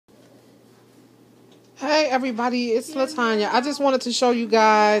Hey everybody, it's Latanya. I just wanted to show you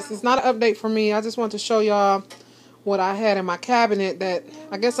guys, it's not an update for me, I just wanted to show y'all what I had in my cabinet that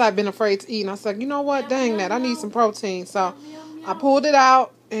I guess I've been afraid to eat. And I was like, you know what, dang that, I need some protein. So I pulled it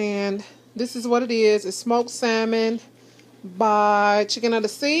out and this is what it is. It's smoked salmon by Chicken of the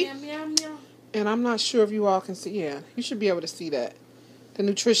Sea. And I'm not sure if you all can see, yeah, you should be able to see that. The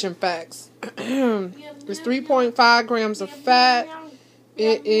nutrition facts. It's 3.5 grams of fat.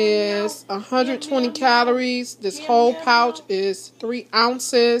 It is 120 calories. This whole pouch is 3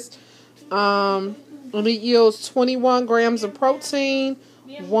 ounces. And it yields 21 grams of protein,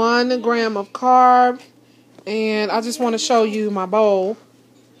 1 gram of carb. And I just want to show you my bowl.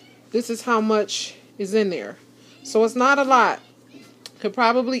 This is how much is in there. So it's not a lot. Could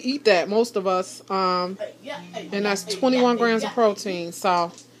probably eat that, most of us. And that's 21 grams of protein.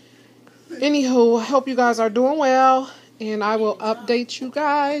 So, anywho, I hope you guys are doing well. And I will update you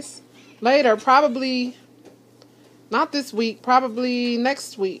guys later. Probably not this week. Probably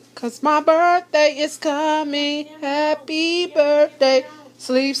next week. Because my birthday is coming. Happy birthday.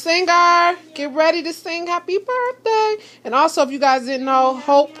 Sleep singer. Get ready to sing happy birthday. And also, if you guys didn't know,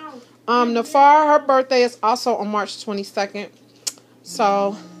 Hope Nafar, her birthday is also on March 22nd.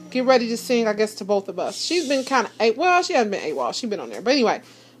 So, get ready to sing, I guess, to both of us. She's been kind of, well, she hasn't been AWOL. She's been on there. But anyway,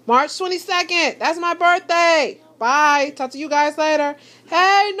 March 22nd. That's my birthday. Bye. Talk to you guys later.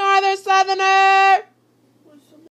 Hey, Northern Southerner.